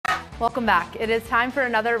Welcome back. It is time for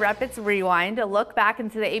another Repetz Rewind, a look back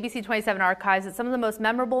into the ABC 27 archives at some of the most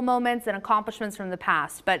memorable moments and accomplishments from the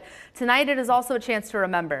past. But tonight it is also a chance to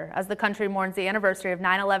remember. As the country mourns the anniversary of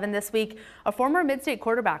 9/11 this week, a former mid-state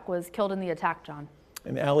quarterback was killed in the attack, John.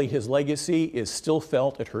 And Allie, his legacy is still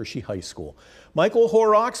felt at Hershey High School. Michael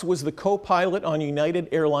Horrocks was the co-pilot on United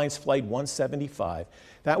Airlines Flight 175.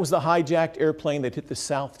 That was the hijacked airplane that hit the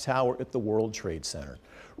South Tower at the World Trade Center.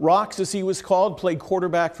 Rocks, as he was called, played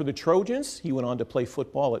quarterback for the Trojans. He went on to play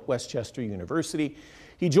football at Westchester University.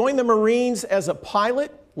 He joined the Marines as a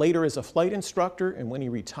pilot, later as a flight instructor, and when he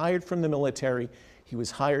retired from the military, he was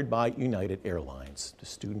hired by United Airlines. To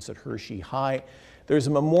students at Hershey High, there's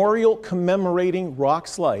a memorial commemorating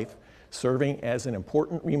Rock's life, serving as an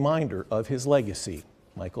important reminder of his legacy.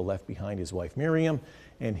 Michael left behind his wife Miriam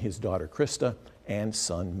and his daughter Krista and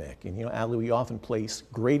son Mick. And you know, Allie, we often place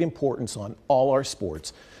great importance on all our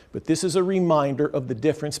sports, but this is a reminder of the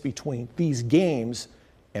difference between these games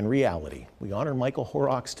and reality. We honor Michael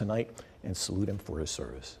Horrocks tonight and salute him for his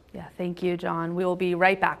service. Yeah, thank you, John. We will be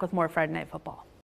right back with more Friday Night Football.